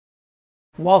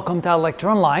Welcome to Lecture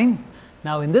Online.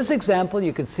 Now in this example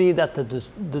you can see that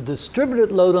the distributed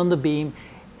load on the beam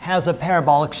has a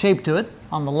parabolic shape to it.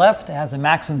 On the left it has a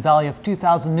maximum value of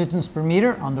 2000 newtons per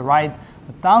meter, on the right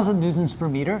 1000 newtons per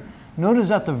meter. Notice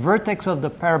that the vertex of the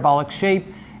parabolic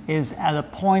shape is at a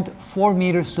point 4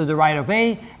 meters to the right of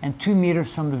A and 2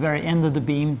 meters from the very end of the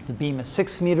beam. The beam is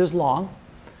 6 meters long.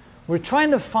 We're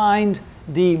trying to find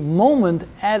the moment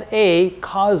at A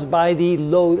caused by the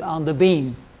load on the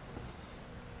beam.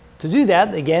 To do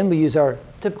that, again, we use our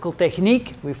typical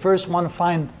technique. We first want to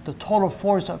find the total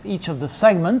force of each of the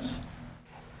segments,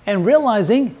 and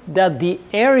realizing that the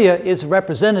area is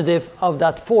representative of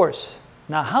that force.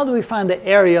 Now, how do we find the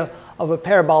area of a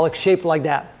parabolic shape like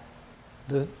that?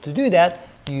 To do that,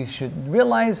 you should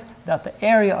realize that the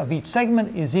area of each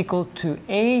segment is equal to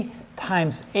A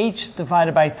times H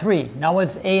divided by 3. Now,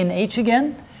 what's A and H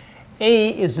again? A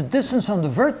is the distance from the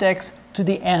vertex to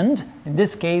the end. In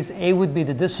this case, A would be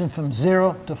the distance from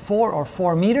 0 to 4 or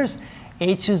 4 meters.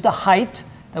 H is the height.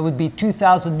 That would be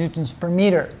 2000 newtons per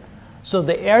meter. So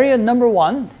the area number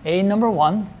 1, A number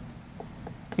 1,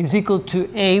 is equal to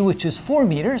A, which is 4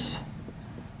 meters,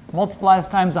 multiplies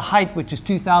times the height, which is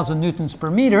 2000 newtons per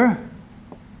meter,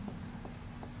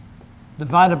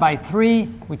 divided by 3,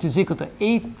 which is equal to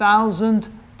 8000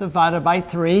 divided by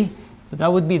 3. So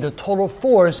that would be the total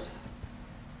force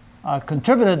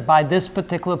contributed by this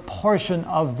particular portion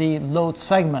of the load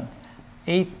segment.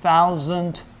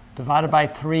 8000 divided by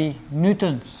 3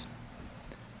 newtons.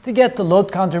 To get the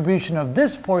load contribution of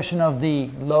this portion of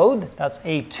the load, that's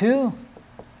A2,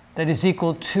 that is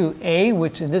equal to A,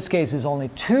 which in this case is only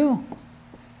 2,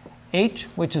 H,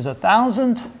 which is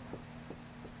 1000,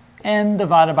 and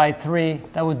divided by 3,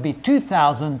 that would be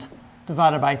 2000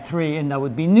 divided by 3, and that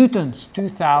would be newtons.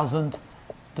 2000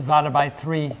 divided by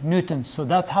 3 newtons. So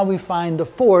that's how we find the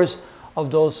force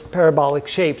of those parabolic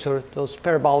shapes, or those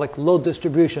parabolic load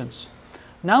distributions.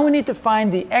 Now we need to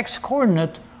find the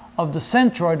x-coordinate of the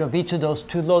centroid of each of those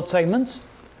two load segments.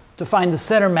 To find the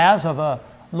center mass of a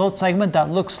load segment that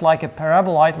looks like a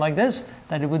paraboloid like this,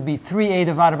 that it would be 3a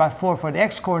divided by 4 for the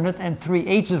x-coordinate and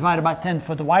 3h divided by 10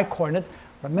 for the y-coordinate.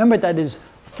 Remember, that is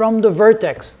from the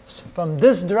vertex. From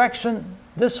this direction,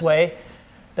 this way,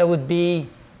 that would be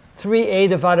 3a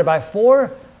divided by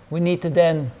 4. We need to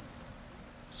then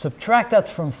subtract that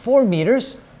from 4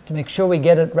 meters to make sure we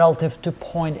get it relative to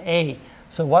point A.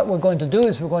 So what we're going to do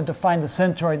is we're going to find the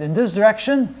centroid in this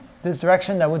direction. This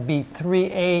direction, that would be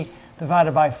 3a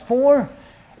divided by 4.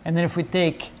 And then if we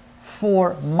take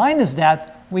 4 minus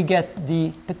that, we get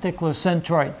the particular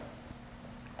centroid.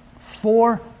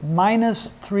 4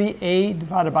 minus 3a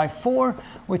divided by 4,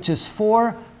 which is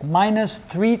 4, minus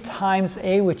 3 times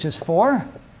a, which is 4,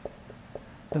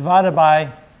 divided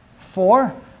by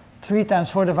 4. 3 times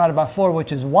 4 divided by 4,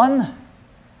 which is 1.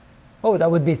 Oh,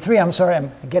 that would be 3. I'm sorry,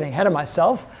 I'm getting ahead of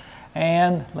myself.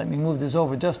 And let me move this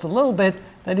over just a little bit.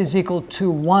 That is equal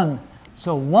to 1.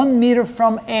 So 1 meter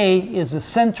from A is the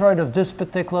centroid of this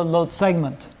particular load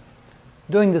segment.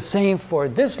 Doing the same for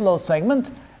this load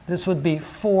segment, this would be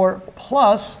 4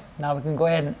 plus, now we can go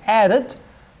ahead and add it,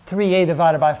 3a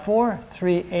divided by 4,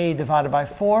 3a divided by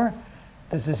 4.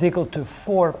 This is equal to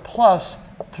 4 plus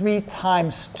 3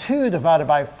 times 2 divided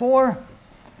by 4.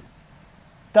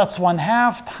 That's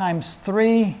 1/2 times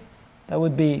 3. That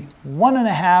would be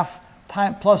 1.5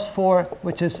 plus 4,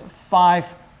 which is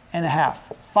 5.5.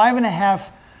 5.5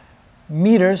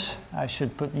 meters. I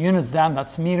should put units down.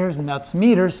 That's meters and that's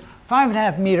meters.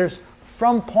 5.5 meters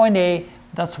from point A.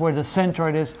 That's where the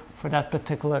centroid is for that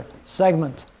particular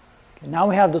segment. Okay, now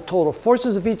we have the total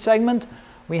forces of each segment.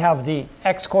 We have the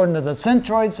x-coordinate of the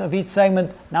centroids of each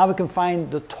segment. Now we can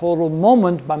find the total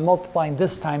moment by multiplying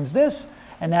this times this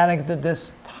and adding to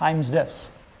this times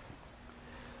this.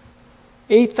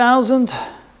 8000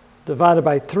 divided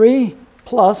by 3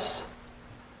 plus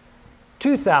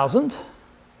 2000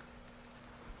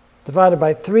 divided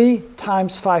by 3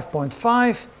 times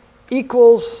 5.5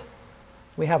 equals,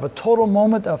 we have a total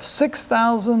moment of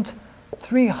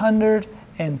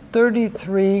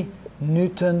 6,333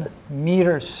 Newton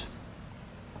meters.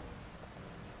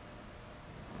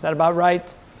 Is that about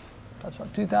right? That's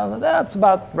about 2,000. That's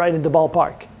about right in the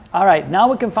ballpark. All right, now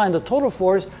we can find the total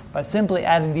force by simply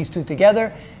adding these two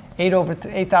together.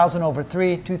 8,000 over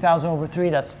 3, 2,000 over 3,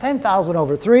 that's 10,000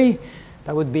 over 3.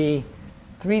 That would be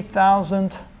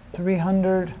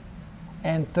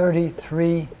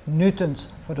 3,333 newtons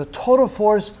for the total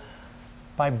force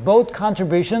by both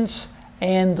contributions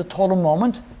and the total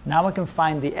moment. Now we can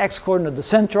find the x-coordinate of the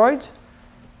centroid.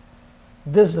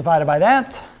 This divided by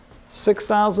that,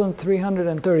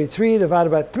 6,333 divided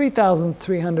by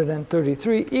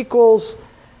 3,333 equals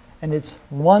and it's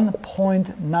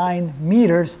 1.9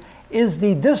 meters is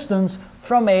the distance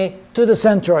from A to the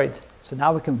centroid. So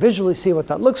now we can visually see what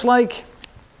that looks like.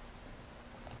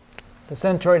 The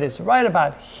centroid is right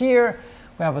about here.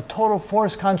 We have a total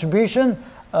force contribution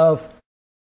of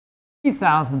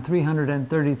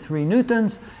 3,333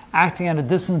 newtons, acting at a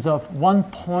distance of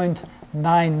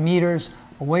 1.9 meters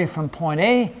away from point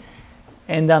A.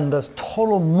 And then the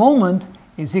total moment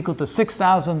is equal to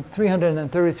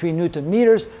 6,333 Newton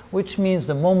meters, which means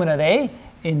the moment at A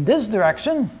in this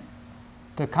direction,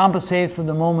 to compensate for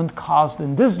the moment caused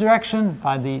in this direction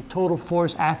by the total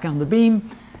force acting on the beam.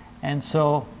 And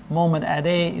so moment at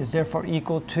A is therefore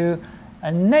equal to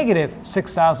a negative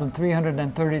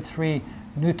 6,333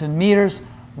 Newton meters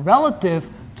relative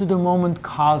to the moment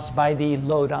caused by the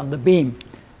load on the beam.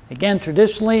 Again,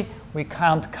 traditionally, we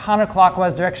count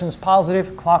counterclockwise direction as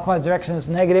positive, clockwise direction as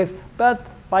negative, but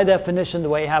by definition, the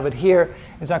way I have it here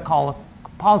is I call a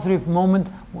positive moment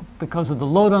because of the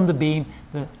load on the beam.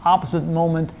 The opposite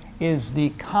moment is the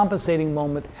compensating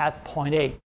moment at point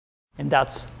A. And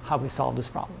that's how we solve this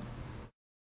problem.